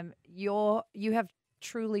Instagram. You have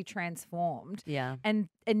truly transformed. Yeah. And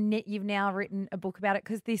you've now written a book about it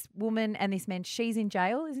because this woman and this man, she's in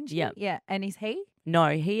jail, isn't she? Yep. Yeah. And is he?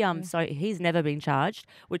 No, so he's never been charged,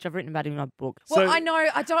 which I've written about in my book. Well, I know.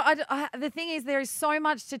 The thing is, there is so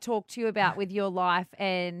much to talk to you about with your life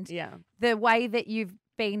and the way that you've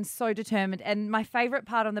been so determined. And my favorite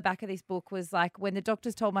part on the back of this book was when the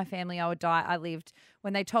doctors told my family I would die, I lived.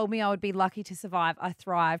 When they told me I would be lucky to survive, I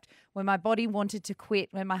thrived. When my body wanted to quit,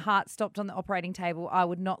 when my heart stopped on the operating table, I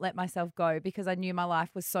would not let myself go because I knew my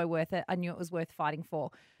life was so worth it. I knew it was worth fighting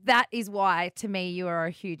for. That is why, to me, you are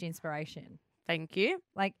a huge inspiration. Thank you.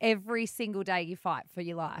 Every single day you fight for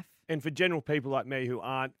your life. And for general people like me who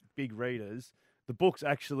aren't big readers, the book's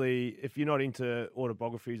actually, if you're not into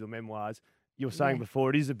autobiographies or memoirs, you were saying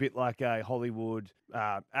before, it is a bit like a Hollywood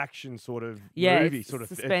action sort of movie, sort of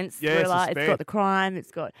suspense thriller. Suspense. It's got the crime.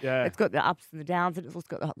 It's got it's got the ups and the downs, and it's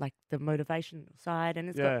also got the motivation side, and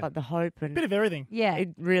it's got the hope and bit of everything. Yeah, it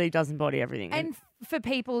really does embody everything. And for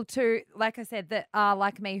people to, like I said, that are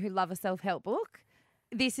like me who love a self-help book,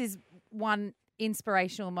 this is one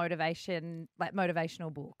inspirational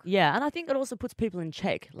motivational book. Yeah, and I think it also puts people in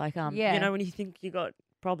check. When you think you got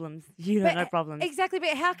problems, you don't know problems. Exactly, but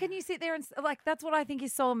how can you sit there and that's what I think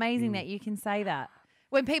is so amazing that you can say that.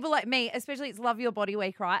 When people like me, especially it's Love Your Body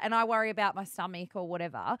Week, right? And I worry about my stomach or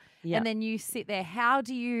whatever, and then you sit there. How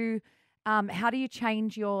do you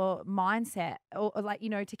change your mindset or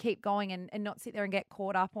to keep going and not sit there and get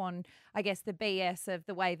caught up on, I guess, the BS of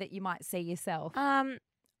the way that you might see yourself?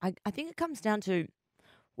 I think it comes down to,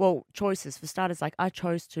 choices. For starters, I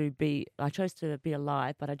chose to be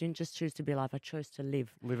alive, but I didn't just choose to be alive. I chose to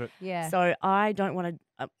live. Live it. Yeah. So I don't want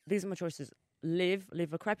to. These are my choices: live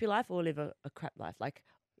a crappy life or live a crap life.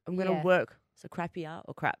 I'm going to work so crappier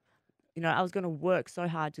or crap. I was going to work so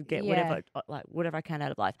hard to get whatever I can out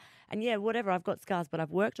of life. And whatever, I've got scars, but I've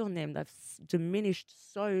worked on them. They've diminished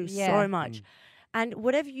so much. And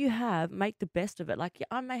whatever you have, make the best of it.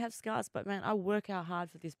 I may have scars, but man, I work out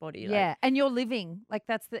hard for this body. And you're living.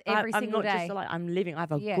 That's every single day. I'm not just I'm living. I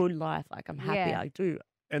have a good life. I'm happy. I do.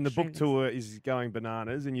 And the book tour is going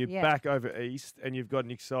bananas, and you're back over east, and you've got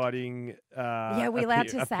an exciting we allowed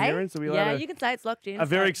to appearance. say? You can say it's locked in. A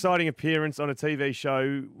very exciting appearance on a TV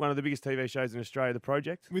show, one of the biggest TV shows in Australia, The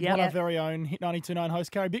Project. With one of our very own Hit 92.9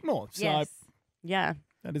 host, Carrie Bickmore. So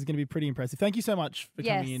that is going to be pretty impressive. Thank you so much for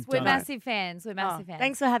coming in. Yes, we're massive fans. We're massive fans.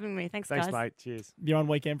 Thanks for having me. Thanks, guys. Mate. Cheers. You're on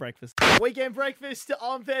Weekend Breakfast. Weekend Breakfast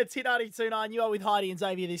on Perth Hit 92.9. You are with Heidi and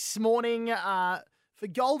Xavier this morning for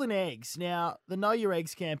golden eggs. Now, the Know Your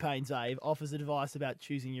Eggs campaign, Zave, offers advice about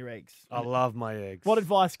choosing your eggs. I love my eggs. What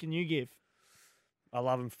advice can you give? I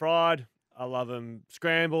love them fried. I love them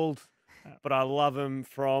scrambled. But I love them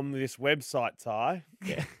from this website, Ty.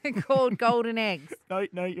 Called Golden Eggs.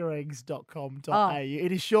 Knowyoureggs.com.au.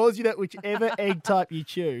 It assures you that whichever egg type you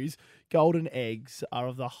choose, golden eggs are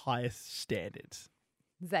of the highest standards.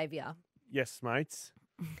 Xavier. Yes, mates.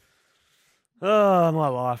 Oh, my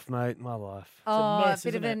life, mate, my life. Oh, mess, a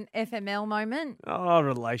bit of isn't an FML moment. Oh,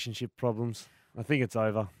 relationship problems. I think it's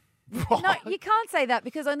over. No, you can't say that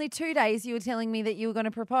because only 2 days you were telling me that you were going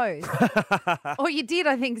to propose. Or you did,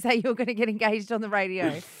 I think, say you were going to get engaged on the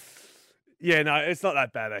radio. Yeah, no, it's not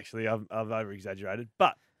that bad, actually. I've over-exaggerated.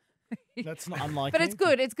 But That's not unlike But you. it's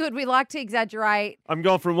good. It's good. We like to exaggerate. I'm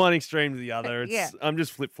going from one extreme to the other. Yeah. I'm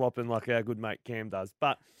just flip-flopping like our good mate Cam does.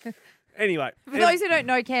 But anyway. For those who don't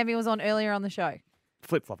know, Cammy was on earlier on the show.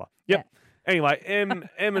 Flip-flopper. Yep. Anyway, Em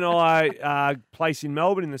and I place in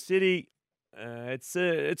Melbourne in the city. It's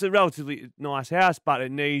a relatively nice house, but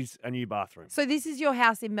it needs a new bathroom. So this is your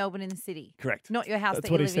house in Melbourne in the city? Correct. Not your house That's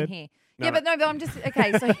that what you he live in said. here? No, yeah, no. but I'm just,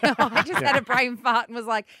 okay, so I just had a brain fart and was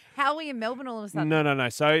like, how are we in Melbourne all of a sudden? No.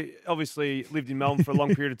 So obviously lived in Melbourne for a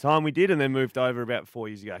long period of time. We did, and then moved over about 4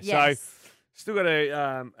 years ago. Yes. So still got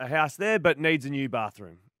a house there, but needs a new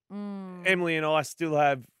bathroom. Emily and I still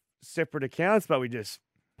have separate accounts, but we just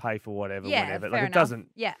pay for whatever, Yeah, whenever. fair Like it enough. doesn't.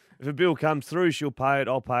 Yeah. If a bill comes through, she'll pay it.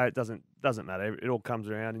 I'll pay it. Doesn't matter. It all comes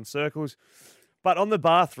around in circles. But on the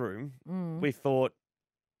bathroom, we thought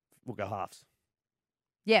we'll go halves.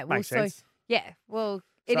 Yeah, well, Makes so, sense. yeah, well,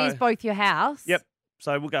 it is So- both your house. Yep.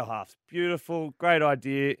 So we'll go halves. Beautiful, great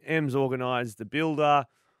idea. Em's organised the builder,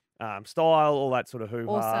 style, all that sort of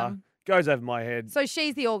hoo-ha. Awesome. Goes over my head. So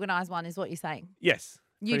she's the organised one, is what you're saying? Yes,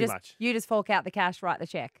 You pretty just much. you just fork out the cash, write the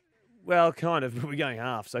check. Well, kind of. But we're going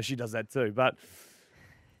half, so she does that too. But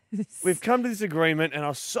we've come to this agreement, and I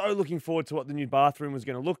was so looking forward to what the new bathroom was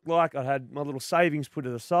going to look like. I had my little savings put to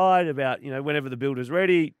the side about, whenever the builder's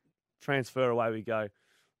ready, transfer, away we go.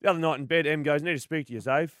 The other night in bed, Em goes, need to speak to you,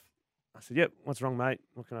 Zave. I said, yep, what's wrong, mate?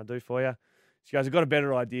 What can I do for you? She goes, I've got a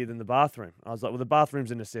better idea than the bathroom. I was like, well, the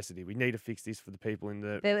bathroom's a necessity. We need to fix this for the people in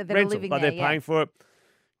the That are rental. living Like, there, they're paying for it.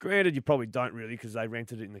 Granted, you probably don't really because they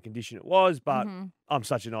rented it in the condition it was, but I'm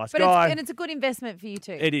such a nice But guy. it's a good investment for you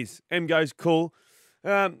too. It is. Em goes, cool.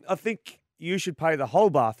 I think you should pay the whole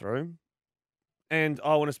bathroom, and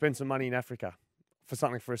I want to spend some money in Africa for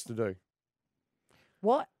something for us to do.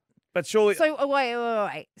 What? But surely, So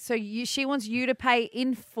wait. So she wants you to pay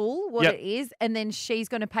in full what Yep. it is, and then she's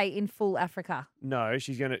going to pay in full Africa. no,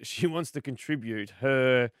 she wants to contribute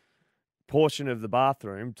her portion of the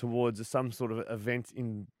bathroom towards some sort of event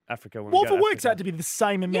in Africa. When Well, we if go it to works Africa. out to be the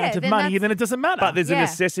same amount Yeah, of then money, that's- then it doesn't matter. But there's a Yeah.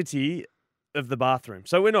 necessity of the bathroom.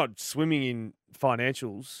 So we're not swimming in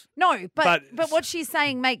financials. No, but But- what she's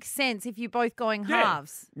saying makes sense if you're both going Yeah.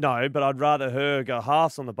 halves. No, but I'd rather her go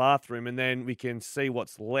halves on the bathroom, and then we can see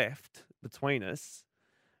what's left between us,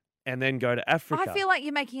 and then go to Africa. I feel like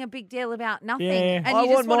you're making a big deal about nothing, Yeah. and I you want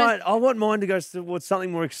just want mine. I want mine to go towards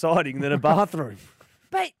something more exciting than a bathroom.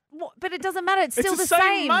 But it doesn't matter. It's still the the same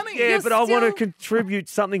same. money. Yeah, You're but I want to still- contribute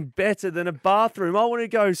something better than a bathroom. I want to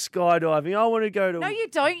go skydiving. I want to go to. No, you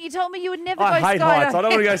don't. You told me you would never I go hate skydiving. heights. I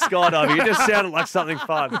don't want to go skydiving. It just sounded like something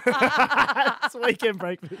fun. It's Weekend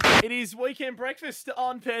Breakfast. It is Weekend Breakfast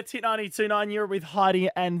on Perth Hit 92.9. You're with Heidi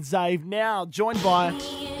and Zave. Now joined by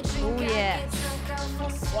Oh yeah.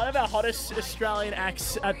 one of our hottest Australian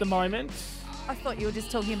acts at the moment. I thought you were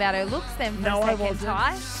just talking about her looks then for No, a I second, wasn't.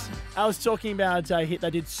 Ty. I was talking about a hit they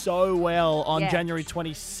did so well on Yeah. January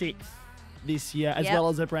 26th this year, as Yep. well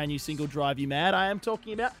as a brand new single, Drive You Mad. I am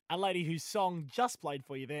talking about a lady whose song just played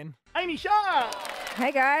for you then, Amy Shah.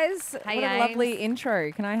 Hey guys, Hey, what a Ames. lovely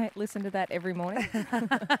intro. Can I listen to that every morning?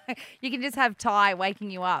 You can just have Ty waking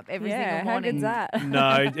you up every yeah, single how morning. good's that?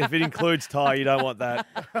 No, if it includes Ty, you don't want that.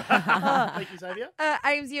 Thank you, Xavier.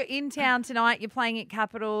 Ames, you're in town tonight. You're playing at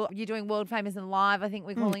Capitol. You're doing World Famous and Live, I think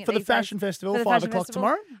we're calling it For the these days. Fashion Festival, For the 5 Fashion o'clock Festival.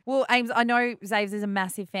 tomorrow. Well, Ames, I know Zaves is a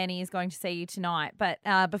massive fan. He is going to see you tonight. But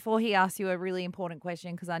before he asks you a really important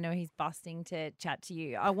question, because I know he's busting to chat to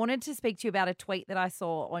you, I wanted to speak to you about a tweet that I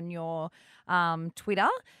saw on your Twitter.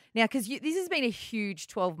 Now, because this has been a huge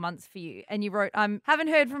 12 months for you. And you wrote, haven't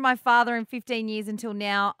heard from my father in 15 years until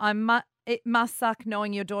now. It must suck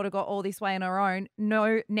knowing your daughter got all this way on her own.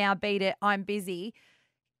 No, now beat it. I'm busy.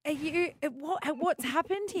 Are you what's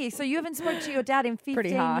happened here? So you haven't spoke to your dad in 15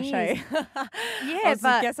 Pretty harsh, years. hey? Yeah,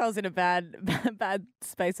 I guess I was in a bad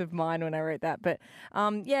space of mind when I wrote that. But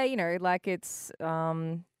yeah, like it's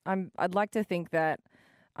I'd like to think that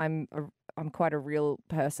I'm quite a real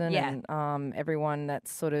person, Yeah. and everyone that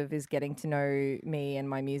sort of is getting to know me and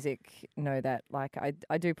my music know that like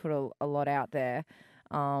I do put a lot out there.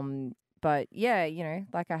 but yeah,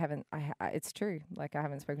 like it's true. Like I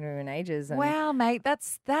haven't spoken to him in ages. And Wow, mate,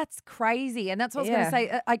 that's crazy. And that's what I was going to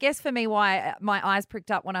say. I guess for me, why my eyes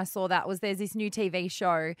pricked up when I saw that was there's this new TV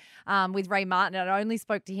show with Ray Martin. And I only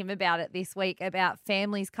spoke to him about it this week, about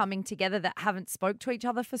families coming together that haven't spoke to each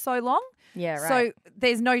other for so long. Yeah, right. So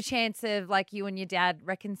there's no chance of like you and your dad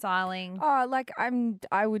reconciling. Oh, like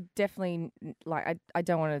I would definitely like. I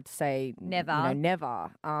don't want to say Never.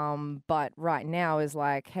 Never. But right now is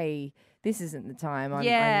like, hey, this isn't the time.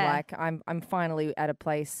 I'm finally at a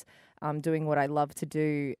place doing what I love to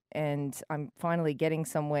do, and I'm finally getting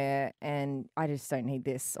somewhere, and I just don't need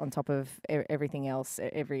this on top of everything else,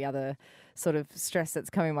 every other sort of stress that's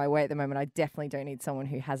coming my way at the moment. I definitely don't need someone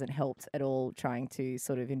who hasn't helped at all trying to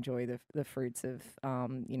sort of enjoy the fruits of,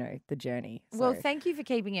 the journey. Well, So thank you for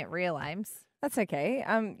keeping it real, Ames. that's okay.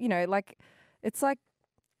 It's like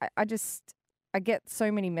I get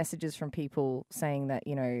so many messages from people saying that,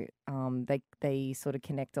 they sort of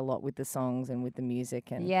connect a lot with the songs and with the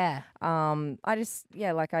music. And Yeah. I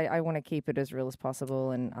want to keep it as real as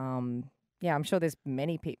possible. And I'm sure there's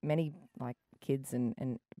many like kids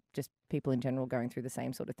and just people in general going through the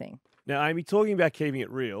same sort of thing. Now, Amy, talking about keeping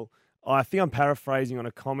it real, I think I'm paraphrasing on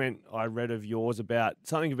a comment I read of yours about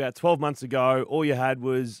something about 12 months ago. All you had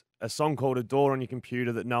was a song called Adore on your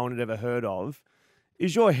computer that no one had ever heard of.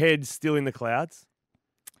 Is your head still in the clouds?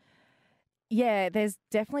 Yeah, there's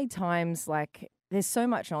definitely times like there's so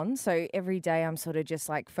much on. So every day I'm sort of just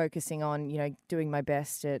like focusing on, doing my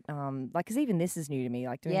best at, because even this is new to me,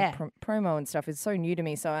 like doing promo and stuff is so new to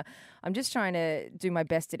me. So I'm just trying to do my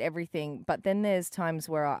best at everything. But then there's times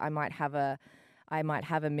where I might have a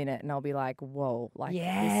minute and I'll be like, whoa, like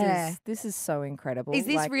this is so incredible. Is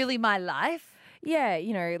this like, really my life? Yeah,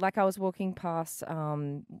 like I was walking past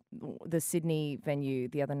the Sydney venue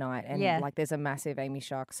the other night, and like there's a massive Amy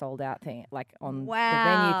Shark sold out thing, like on the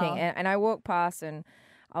venue thing, and I walked past and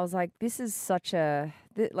I was like, this is such a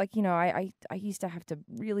I used to have to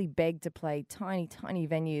really beg to play tiny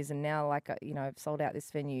venues, and now like I've sold out this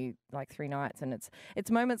venue like 3 nights, and it's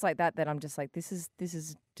moments like that I'm just like, this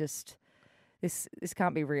is just. This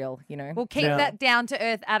can't be real, Well, keep that down to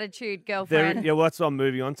earth attitude, girlfriend. Well, that's what I'm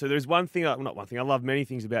moving on to. There's one thing, not one thing, I love many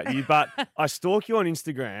things about you, but I stalk you on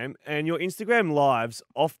Instagram, and your Instagram lives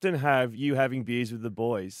often have you having beers with the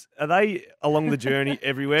boys. Are they along the journey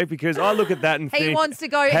everywhere? Because I look at that and He think, wants to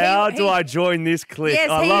go. How do I join this clique?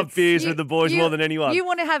 Yes, I love beers with the boys more than anyone. You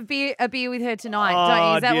want to have a beer with her tonight,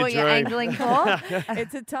 don't you? Is that what you're angling for?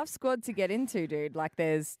 It's a tough squad to get into, dude. Like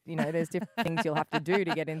there's different things you'll have to do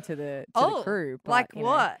to get into the crew. But, like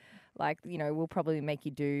what? We'll probably make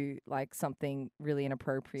you do like something really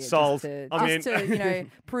inappropriate Sold. just to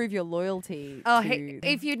prove your loyalty.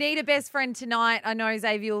 If you need a best friend tonight, I know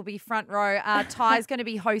Xavier will be front row. Ty's going to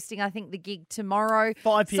be hosting, I think, the gig tomorrow.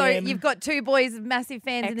 5 p.m. So you've got 2 boys, massive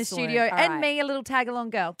fans in the studio, and me, a little tag-along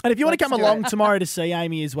girl. And if you want to come along tomorrow to see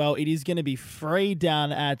Amy as well, it is going to be free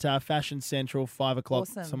down at Fashion Central, 5 o'clock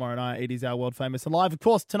tomorrow night. It is our world famous Alive. Of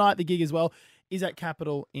course, tonight the gig as well is at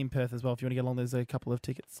Capital in Perth as well. If you want to get along, there's a couple of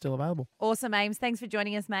tickets still available. Awesome, Ames. Thanks for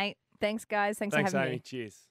joining us, mate. Thanks, guys. Thanks for having Amy. me. Cheers.